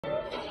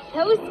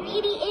Those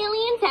speedy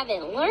aliens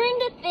haven't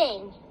learned a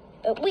thing.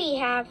 But we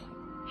have.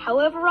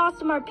 However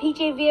awesome our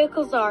PJ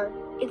vehicles are,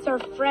 it's our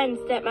friends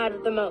that matter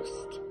the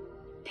most.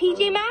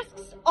 PJ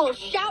Masks, all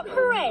shout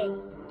hooray!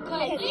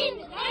 'Cause in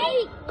the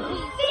night, we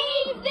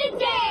save the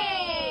day!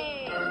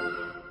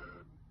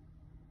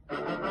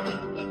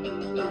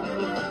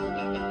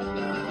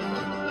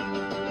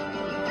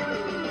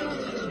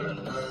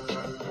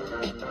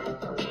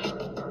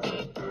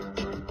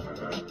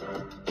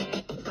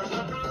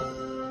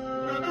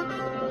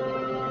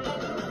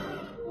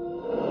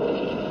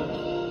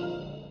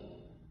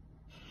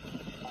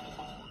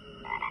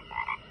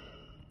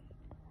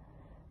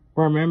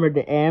 Remember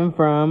the M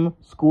from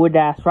school,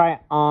 that's right,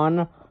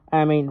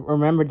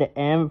 remember the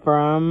M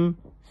from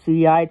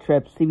CVI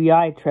trip,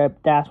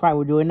 that's right,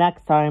 we'll do it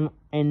next time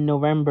in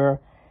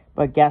November.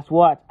 But guess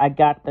what? I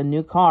got the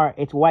new car,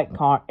 it's white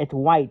car.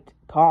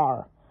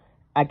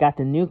 I got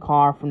the new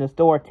car from the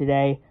store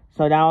today,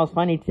 so that was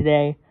funny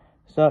today.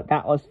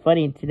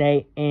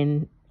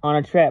 On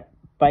a trip.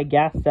 But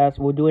guess us,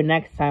 we'll do it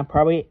next time,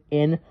 probably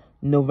in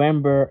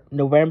November.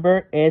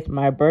 November is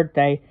my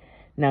birthday.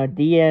 Now,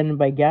 the end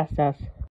by guest us.